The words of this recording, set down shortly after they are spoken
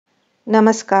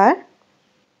Namaskar.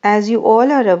 As you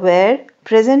all are aware,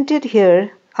 presented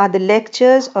here are the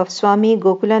lectures of Swami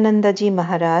Gokulanadaji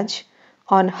Maharaj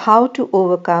on how to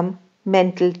overcome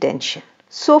mental tension.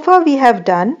 So far we have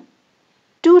done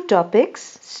two topics: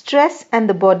 stress and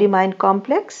the body-mind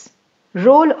complex,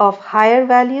 role of higher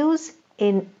values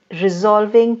in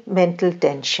resolving mental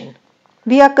tension.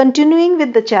 We are continuing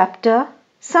with the chapter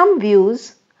Some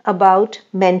Views about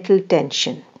Mental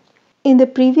Tension. In the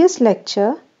previous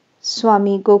lecture,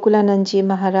 Swami Gokulanadaji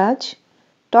Maharaj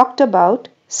talked about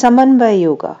Samanvaya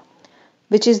Yoga,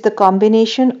 which is the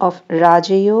combination of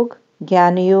Raja Yoga,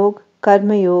 Jnana Yoga,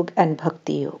 Karma Yoga and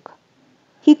Bhakti Yoga.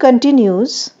 He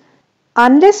continues,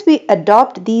 unless we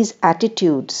adopt these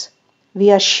attitudes, we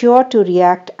are sure to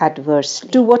react adversely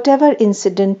to whatever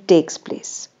incident takes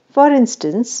place. For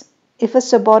instance, if a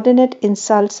subordinate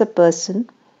insults a person,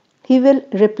 he will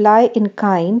reply in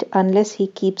kind unless he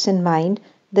keeps in mind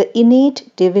the innate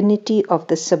divinity of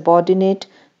the subordinate,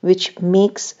 which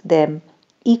makes them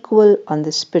equal on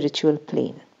the spiritual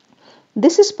plane.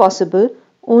 This is possible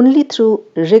only through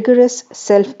rigorous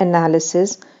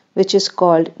self-analysis, which is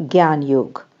called Jnana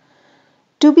Yoga.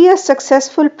 To be a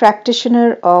successful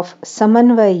practitioner of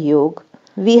Samanvaya Yoga,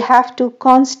 we have to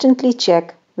constantly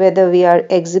check whether we are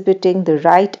exhibiting the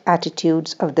right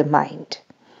attitudes of the mind.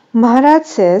 Maharaj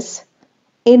says,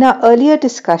 in our earlier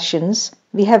discussions,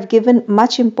 we have given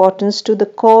much importance to the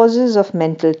causes of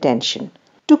mental tension.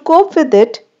 To cope with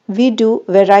it, we do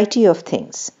a variety of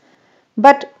things,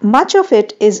 but much of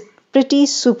it is pretty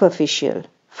superficial.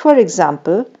 For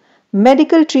example,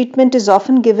 medical treatment is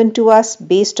often given to us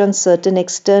based on certain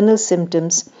external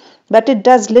symptoms, but it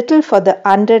does little for the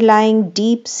underlying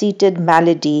deep-seated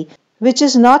malady, which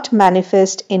is not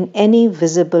manifest in any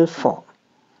visible form.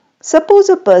 Suppose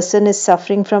a person is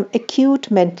suffering from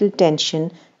acute mental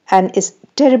tension and is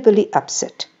terribly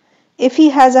upset. If he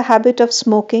has a habit of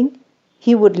smoking,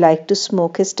 he would like to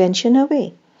smoke his tension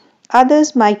away.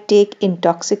 Others might take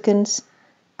intoxicants,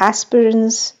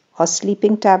 aspirins or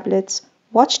sleeping tablets,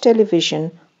 watch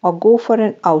television or go for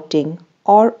an outing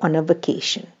or on a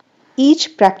vacation.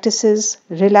 Each practices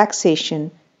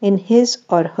relaxation in his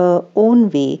or her own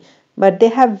way, but they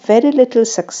have very little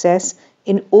success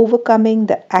in overcoming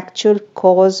the actual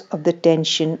cause of the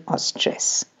tension or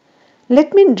stress.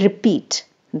 Let me repeat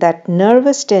that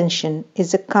nervous tension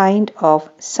is a kind of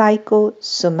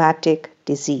psychosomatic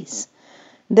disease.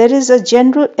 There is a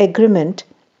general agreement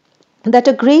that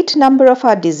a great number of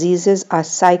our diseases are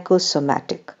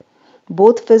psychosomatic,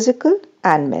 both physical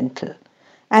and mental,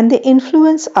 and they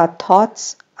influence our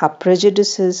thoughts, our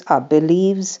prejudices, our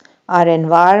beliefs, our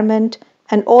environment,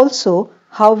 and also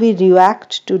how we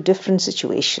react to different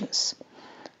situations.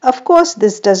 Of course,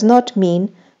 this does not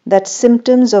mean that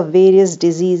symptoms of various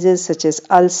diseases such as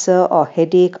ulcer or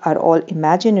headache are all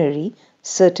imaginary.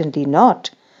 Certainly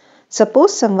not.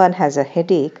 Suppose someone has a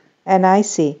headache and I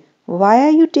say, "Why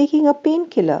are you taking a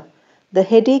painkiller? The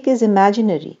headache is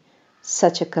imaginary."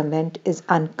 Such a comment is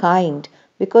unkind,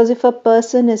 because if a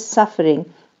person is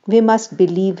suffering, we must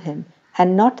believe him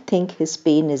and not think his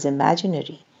pain is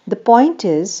imaginary. The point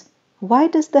is, why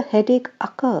does the headache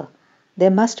occur?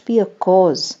 There must be a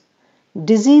cause.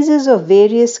 Diseases of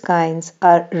various kinds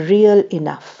are real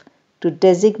enough. To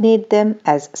designate them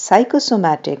as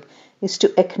psychosomatic is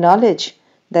to acknowledge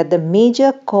that the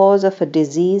major cause of a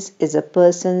disease is a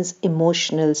person's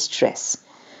emotional stress.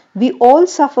 We all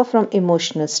suffer from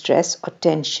emotional stress or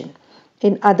tension.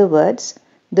 In other words,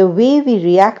 the way we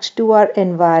react to our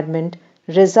environment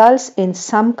results in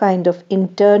some kind of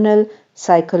internal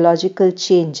psychological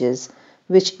changes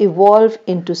which evolve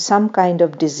into some kind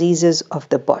of diseases of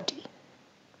the body.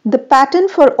 The pattern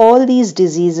for all these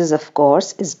diseases, of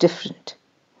course, is different.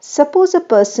 Suppose a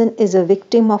person is a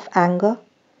victim of anger.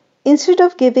 Instead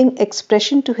of giving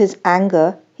expression to his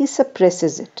anger, he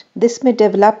suppresses it. This may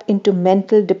develop into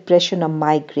mental depression or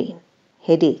migraine,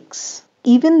 headaches.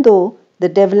 Even though the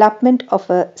development of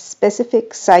a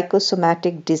specific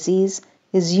psychosomatic disease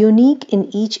is unique in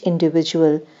each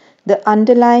individual, the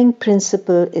underlying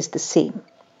principle is the same.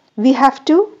 We have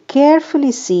to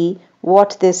carefully see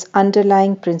what this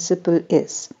underlying principle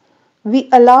is. We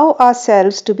allow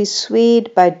ourselves to be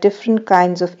swayed by different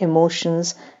kinds of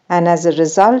emotions, and as a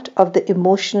result of the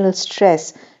emotional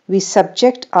stress, we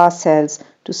subject ourselves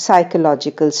to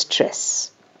psychological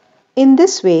stress. In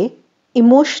this way,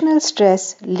 emotional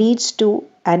stress leads to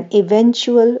an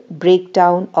eventual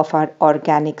breakdown of our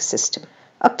organic system.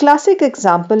 A classic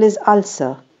example is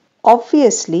ulcer.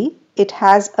 Obviously, it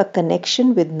has a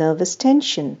connection with nervous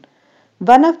tension.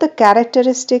 One of the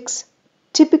characteristics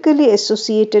typically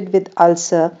associated with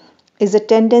ulcer is a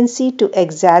tendency to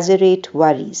exaggerate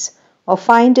worries or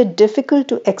find it difficult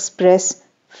to express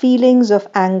feelings of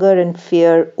anger and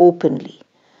fear openly.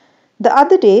 The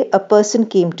other day, a person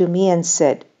came to me and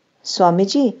said,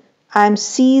 Swamiji, I am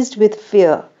seized with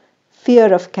fear,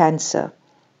 fear of cancer.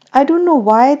 I don't know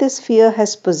why this fear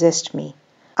has possessed me.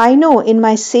 I know in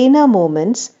my saner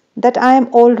moments that I am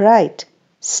all right.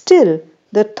 Still,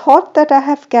 the thought that I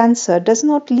have cancer does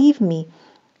not leave me.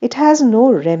 It has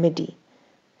no remedy.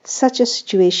 Such a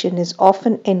situation is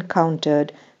often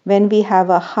encountered when we have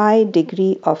a high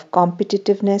degree of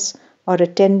competitiveness or a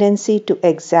tendency to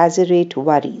exaggerate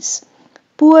worries.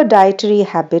 Poor dietary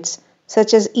habits,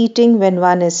 such as eating when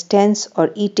one is tense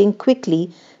or eating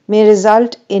quickly, may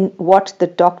result in what the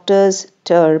doctors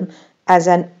term as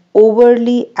an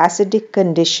overly acidic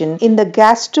condition in the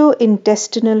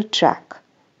gastrointestinal tract,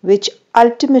 which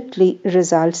ultimately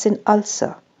results in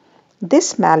ulcer.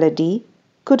 This malady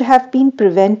could have been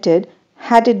prevented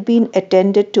had it been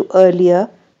attended to earlier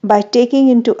by taking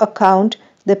into account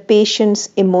the patient's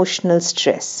emotional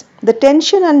stress. The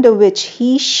tension under which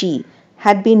he/she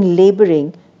had been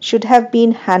laboring should have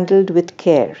been handled with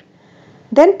care.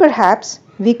 Then perhaps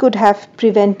we could have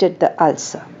prevented the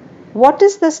ulcer. What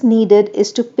is thus needed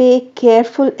is to pay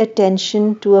careful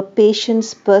attention to a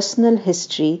patient's personal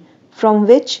history from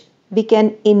which we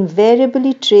can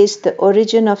invariably trace the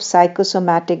origin of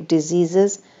psychosomatic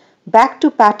diseases back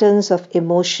to patterns of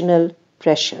emotional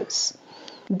pressures.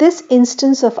 This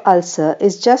instance of ulcer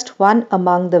is just one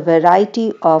among the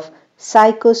variety of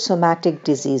psychosomatic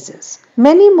diseases.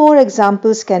 Many more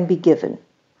examples can be given,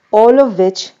 all of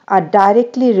which are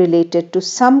directly related to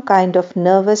some kind of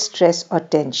nervous stress or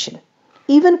tension.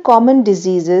 Even common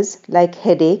diseases like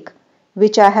headache,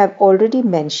 which I have already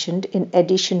mentioned in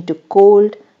addition to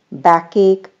cold,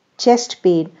 backache, chest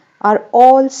pain, are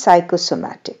all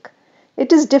psychosomatic.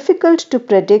 It is difficult to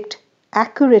predict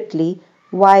accurately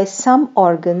why some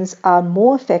organs are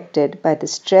more affected by the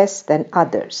stress than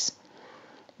others.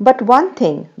 But one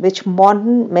thing which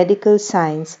modern medical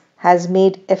science has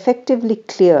made effectively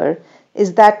clear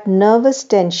is that nervous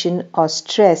tension or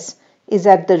stress is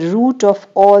at the root of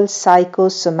all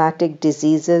psychosomatic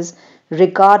diseases,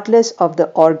 regardless of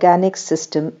the organic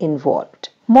system involved.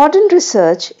 Modern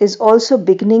research is also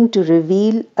beginning to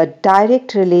reveal a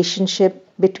direct relationship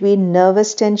between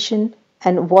nervous tension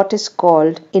and what is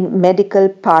called in medical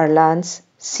parlance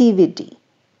CVD,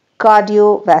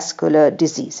 cardiovascular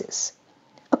diseases.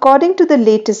 According to the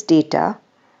latest data,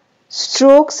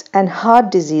 strokes and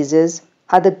heart diseases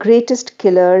are the greatest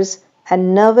killers,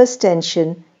 and nervous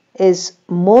tension is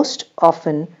most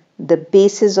often the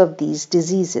basis of these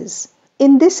diseases.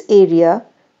 In this area,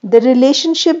 the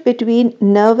relationship between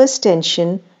nervous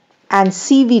tension and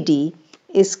CVD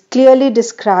is clearly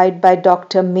described by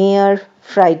Dr. Meyer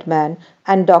Friedman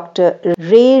and Dr.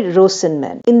 Ray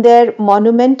Rosenman in their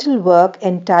monumental work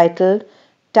entitled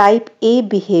Type A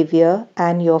Behavior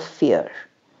and Your Fear.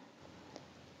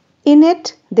 In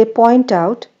it, they point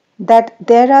out that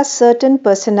there are certain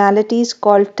personalities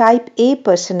called Type A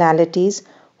personalities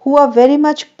who are very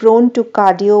much prone to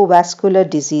cardiovascular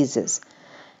diseases,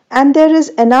 and there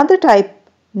is another type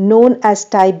known as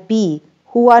Type B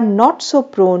who are not so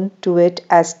prone to it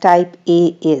as Type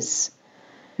A is.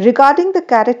 Regarding the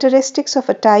characteristics of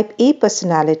a Type A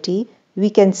personality, we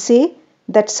can say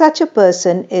that such a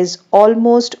person is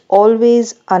almost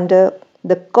always under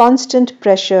the constant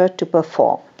pressure to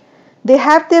perform. They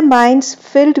have their minds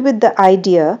filled with the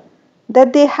idea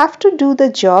that they have to do the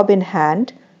job in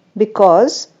hand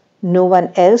because no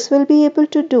one else will be able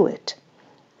to do it.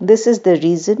 This is the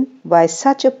reason why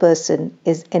such a person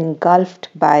is engulfed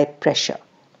by pressure.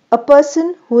 A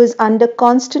person who is under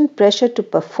constant pressure to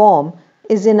perform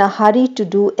is in a hurry to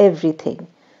do everything.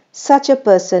 Such a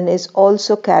person is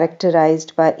also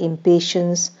characterized by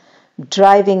impatience,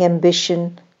 driving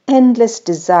ambition, endless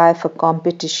desire for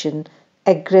competition,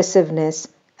 aggressiveness,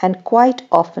 and quite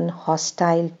often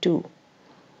hostile too.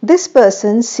 This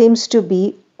person seems to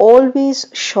be always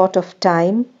short of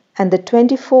time, and the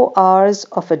 24 hours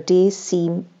of a day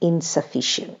seem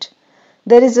insufficient.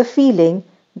 There is a feeling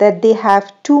that they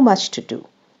have too much to do,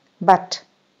 but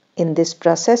in this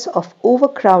process of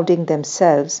overcrowding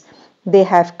themselves, they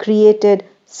have created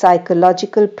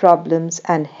psychological problems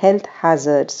and health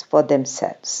hazards for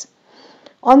themselves.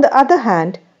 On the other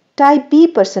hand, Type B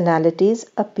personalities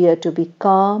appear to be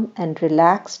calm and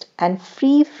relaxed and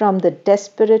free from the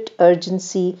desperate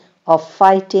urgency of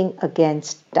fighting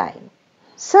against time.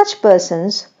 Such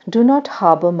persons do not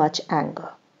harbor much anger.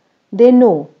 They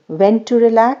know when to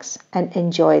relax and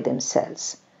enjoy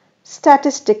themselves.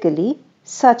 Statistically,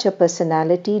 such a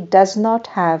personality does not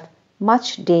have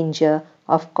much danger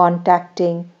of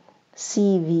contacting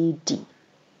CVD.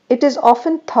 It is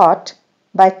often thought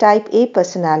by type A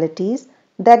personalities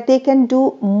that they can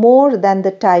do more than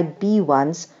the type B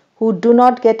ones who do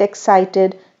not get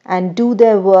excited and do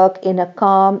their work in a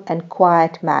calm and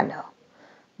quiet manner.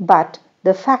 But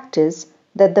the fact is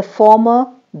that the former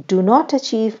do not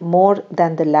achieve more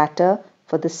than the latter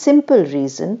for the simple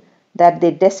reason that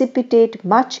they dissipate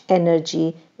much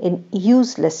energy in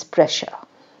useless pressure.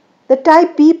 The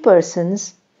type B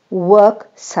persons work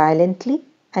silently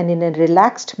and in a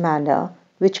relaxed manner,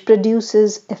 which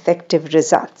produces effective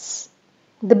results.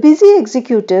 The busy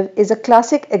executive is a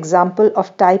classic example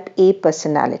of type A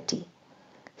personality.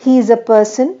 He is a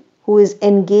person who is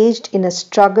engaged in a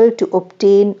struggle to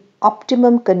obtain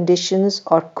optimum conditions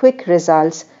or quick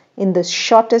results in the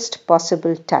shortest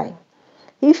possible time.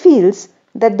 He feels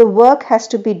that the work has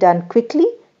to be done quickly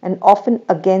and often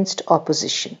against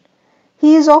opposition.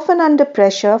 He is often under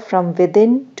pressure from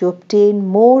within to obtain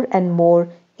more and more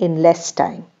in less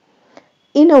time.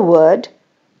 In a word,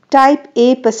 type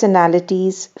A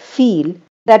personalities feel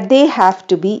that they have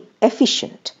to be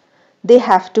efficient. They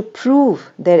have to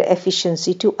prove their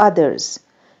efficiency to others.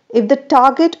 If the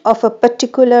target of a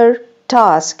particular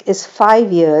task is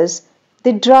 5 years,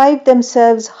 they drive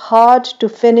themselves hard to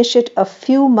finish it a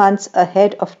few months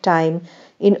ahead of time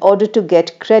in order to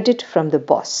get credit from the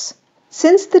boss.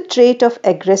 Since the trait of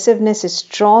aggressiveness is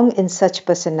strong in such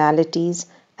personalities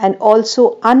and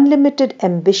also unlimited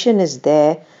ambition is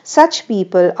there, such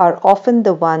people are often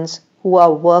the ones who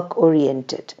are work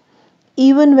oriented.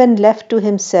 Even when left to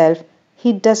himself,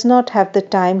 he does not have the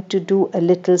time to do a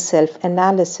little self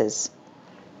analysis.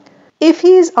 If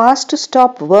he is asked to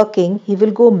stop working, he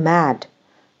will go mad.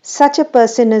 Such a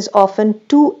person is often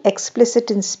too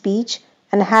explicit in speech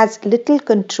and has little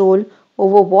control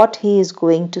over what he is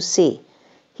going to say.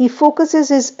 He focuses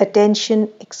his attention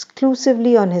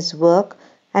exclusively on his work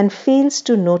and fails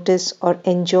to notice or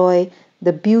enjoy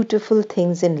the beautiful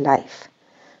things in life.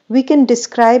 We can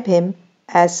describe him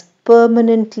as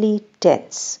permanently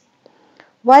tense.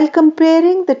 While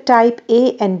comparing the type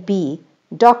A and B,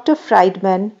 Dr.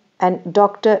 Friedman and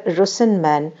Dr.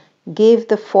 Rosenman gave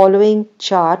the following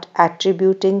chart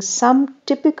attributing some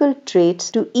typical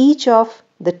traits to each of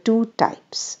the two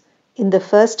types. In the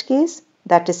first case,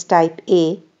 that is type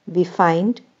A, we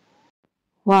find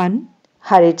 1.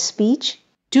 Hurried speech,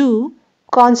 2.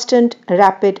 Constant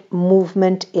rapid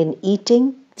movement in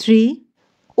eating, 3.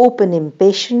 Open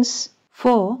impatience,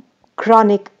 4.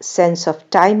 Chronic sense of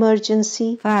time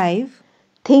urgency, 5.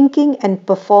 Thinking and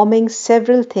performing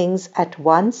several things at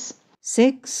once,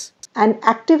 6. An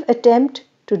active attempt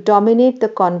to dominate the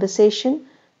conversation,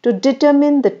 to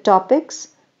determine the topics,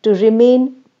 to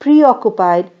remain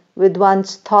preoccupied with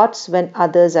one's thoughts when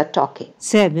others are talking.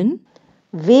 7.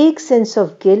 Vague sense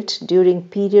of guilt during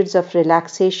periods of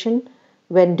relaxation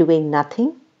when doing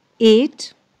nothing.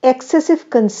 8. Excessive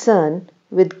concern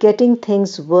with getting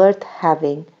things worth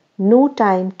having, no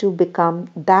time to become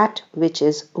that which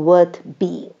is worth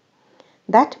being.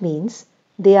 That means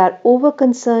they are over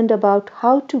concerned about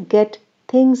how to get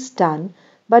things done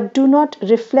but do not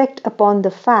reflect upon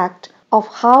the fact of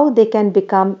how they can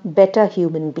become better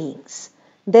human beings.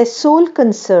 Their sole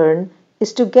concern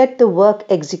is to get the work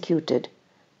executed.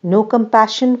 No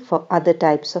compassion for other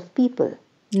types of people.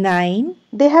 9.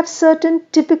 They have certain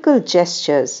typical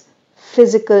gestures,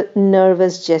 physical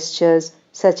nervous gestures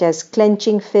such as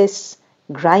clenching fists,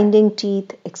 grinding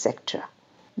teeth, etc.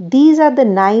 These are the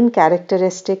 9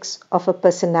 characteristics of a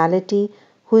personality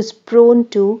who is prone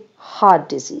to heart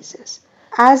diseases.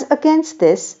 As against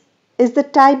this is the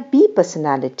type B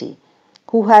personality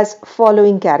who has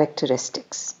following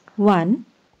characteristics. 1.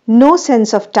 No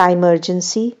sense of time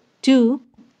urgency. 2.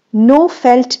 No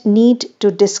felt need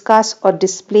to discuss or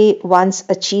display one's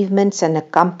achievements and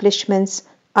accomplishments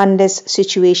unless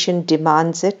situation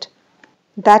demands it.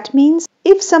 That means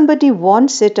if somebody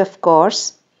wants it, of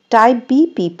course, type B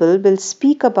people will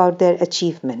speak about their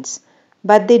achievements,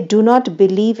 but they do not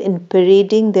believe in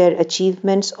parading their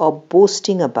achievements or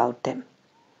boasting about them.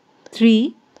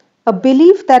 3. A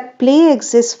belief that play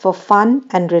exists for fun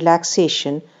and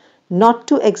relaxation, not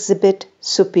to exhibit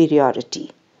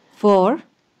superiority. 4.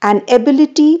 An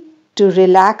ability to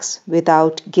relax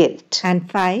without guilt. And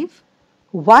 5.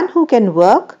 One who can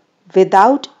work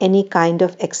without any kind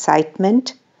of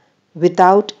excitement,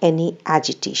 without any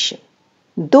agitation.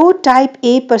 Though type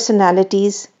A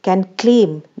personalities can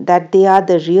claim that they are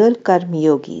the real karma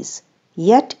yogis,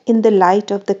 yet in the light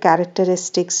of the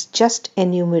characteristics just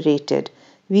enumerated,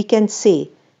 we can say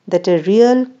that a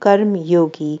real karma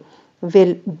yogi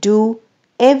will do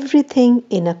everything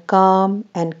in a calm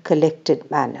and collected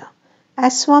manner.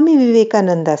 As Swami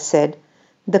Vivekananda said,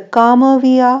 the calmer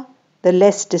we are, the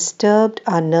less disturbed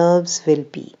our nerves will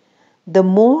be. The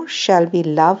more shall we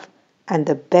love, and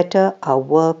the better our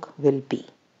work will be.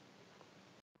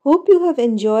 Hope you have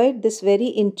enjoyed this very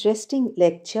interesting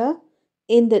lecture.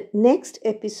 In the next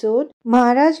episode,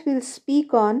 Maharaj will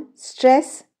speak on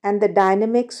stress and the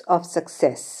dynamics of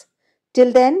success.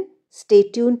 Till then, stay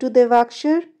tuned to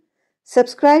Devakshar.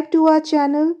 Subscribe to our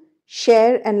channel,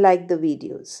 share and like the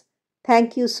videos.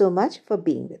 Thank you so much for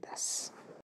being with us.